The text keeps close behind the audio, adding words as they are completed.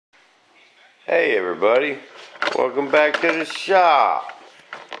Hey everybody, welcome back to the shop.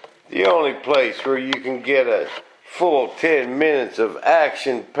 The only place where you can get a full 10 minutes of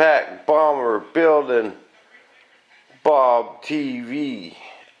action-packed bomber building Bob TV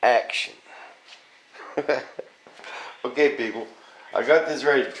action. Okay people, I got this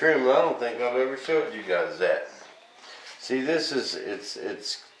ready to trim. I don't think I've ever showed you guys that. See, this is,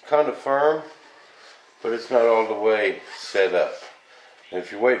 it's kind of firm, but it's not all the way set up. And if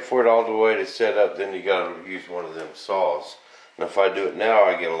you wait for it all the way to set up, then you gotta use one of them saws. And if I do it now,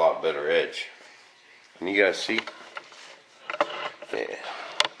 I get a lot better edge. Can you guys see? Yeah.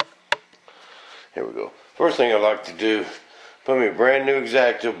 Here we go. First thing I like to do, put me a brand new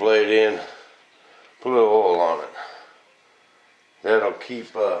X-Acto blade in, put a little oil on it. That'll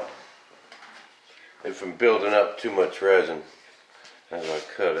keep it from building up too much resin as I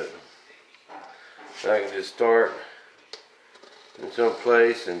cut it. And I can just start in some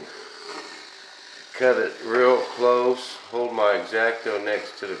place and cut it real close. Hold my X-Acto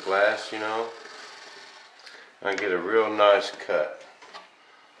next to the glass, you know. I get a real nice cut.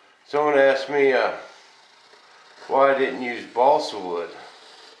 Someone asked me why I didn't use balsa wood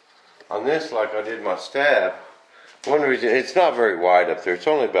on this like I did my stab. One reason, it's not very wide up there. It's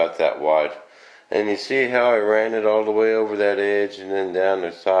only about that wide. And you see how I ran it all the way over that edge and then down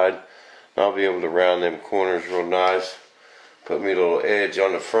the side. I'll be able to round them corners real nice. Put me a little edge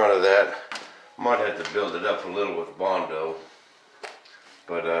on the front of that. Might have to build it up a little with Bondo,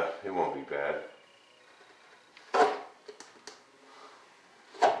 but it won't be bad.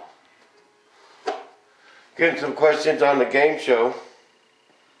 Getting some questions on the game show.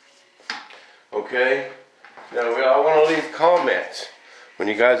 Okay, now I want to leave comments. When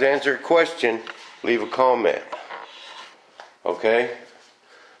you guys answer a question, leave a comment. Okay?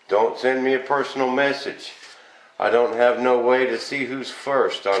 Don't send me a personal message. I don't have no way to see who's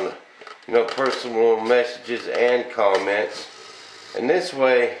first on, personal messages and comments. And this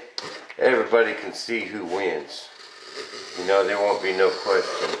way, everybody can see who wins. There won't be no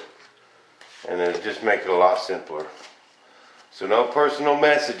question. And it'll just make it a lot simpler. So no personal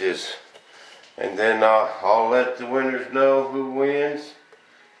messages. And then I'll let the winners know who wins.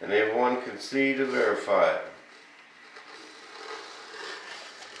 And everyone can see to verify it.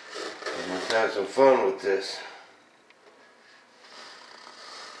 And let's have some fun with this.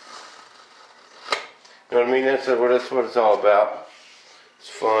 You know what I mean? That's what it's all about. It's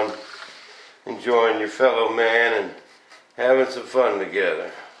fun. Enjoying your fellow man and having some fun together.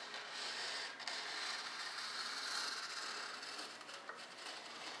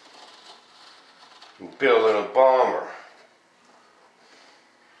 And building a bomber.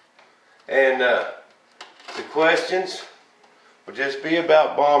 And the questions will just be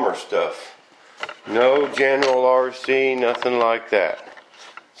about bomber stuff. No general RC, nothing like that.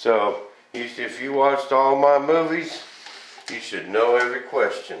 So, if you watched all my movies, you should know every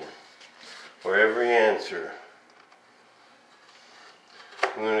question or every answer.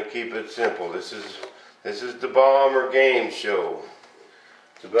 I'm going to keep it simple. This is the Bomber Game Show.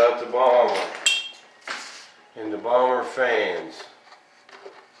 It's about the bomber and the bomber fans.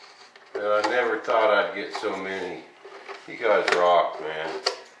 And I never thought I'd get so many. You guys rock, man.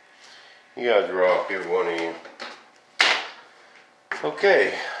 You guys rock, every one of you.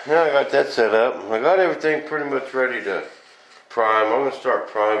 Okay, now I got that set up. I got everything pretty much ready to prime. I'm going to start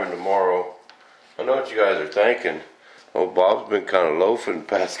priming tomorrow. I know what you guys are thinking. Oh, Bob's been kind of loafing the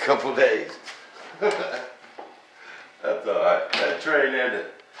past couple days. That's alright. That train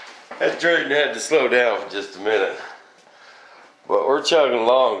had to slow down for just a minute. But we're chugging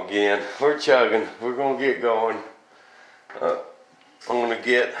along again. We're chugging. We're going to get going. I'm going to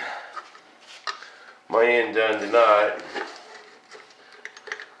get my end done tonight.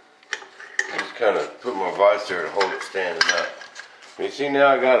 Just kind of put my vise there to hold it standing up. You see, now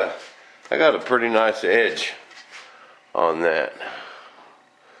I got a pretty nice edge on that.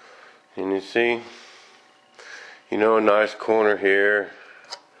 And you see, a nice corner here.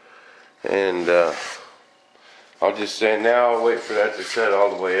 And I'll just sand now. I'll wait for that to set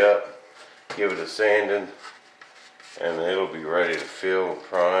all the way up. Give it a sanding, and it'll be ready to fill and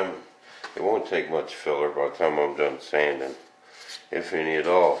prime. It won't take much filler by the time I'm done sanding, if any at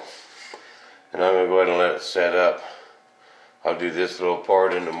all. And I'm going to go ahead and let it set up. I'll do this little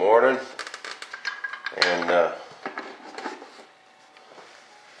part in the morning. And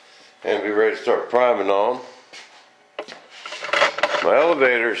be ready to start priming on. My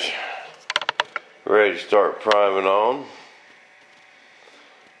elevator's ready to start priming on.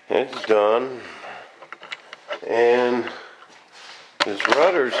 It's done. And this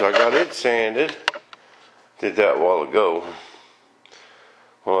rudder's, I got it sanded. Did that a while ago.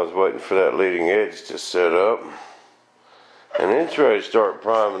 while I was waiting for that leading edge to set up. And it's ready to start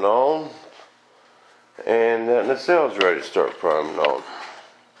priming on. And that nacelle's ready to start priming on.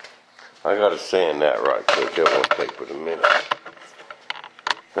 I gotta sand that right quick. That won't take but a minute.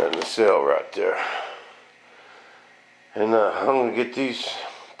 That nacelle right there. And I'm gonna get these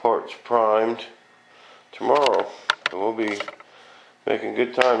parts primed tomorrow. And we'll be making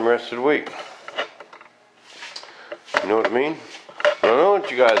good time the rest of the week. You know what I mean? I don't know what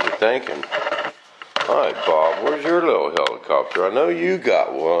you guys are thinking. Alright, Bob, where's your little helicopter? I know you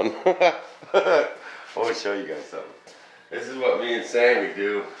got one. I want to show you guys something. This is what me and Sammy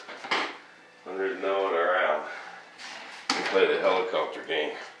do when there's no one around. We play the helicopter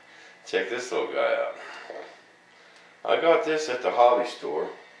game. Check this little guy out. I got this at the hobby store.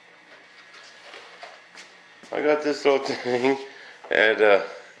 I got this little thing at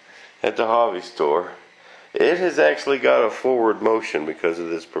the hobby store. It has actually got a forward motion because of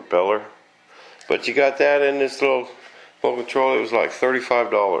this propeller. But you got that in this little remote control. It was like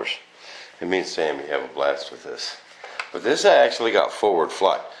 $35. And me and Sammy have a blast with this. But this actually got forward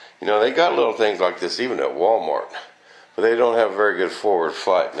flight. You know, they got little things like this even at Walmart. But they don't have very good forward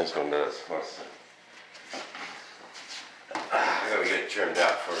flight. And this one does. I gotta get it trimmed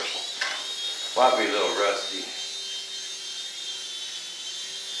out first. Might be a little rusty.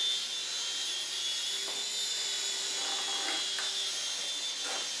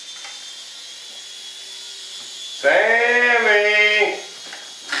 Sammy!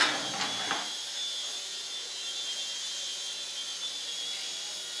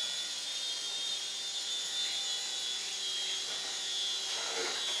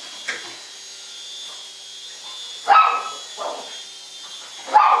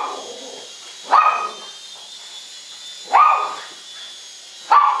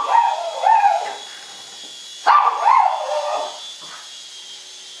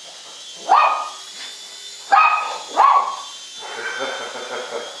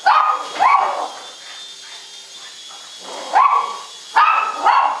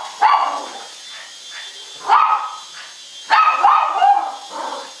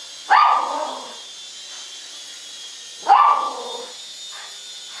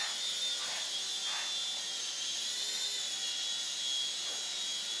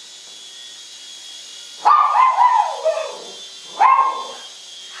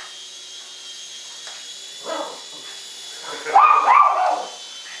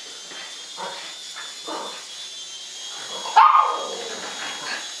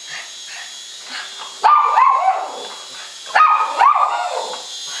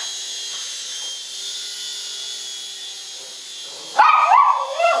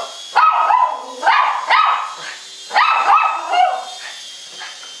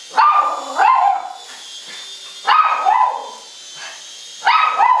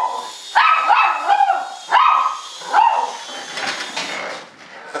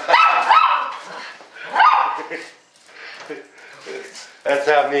 That's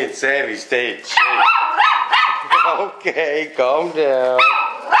how me and Sammy stay in shape. Okay, calm down.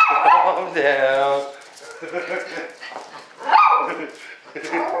 Calm down.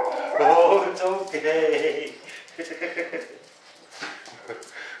 Oh, it's okay.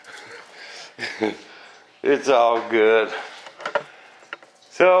 It's all good.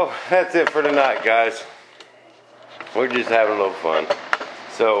 So, that's it for tonight, guys. We're just having a little fun.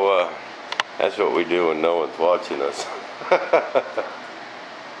 So, that's what we do when no one's watching us.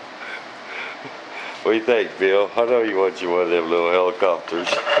 What do you think, Bill? I know you want you one of them little helicopters.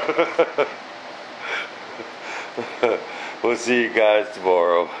 We'll see you guys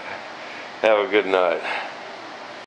tomorrow. Have a good night.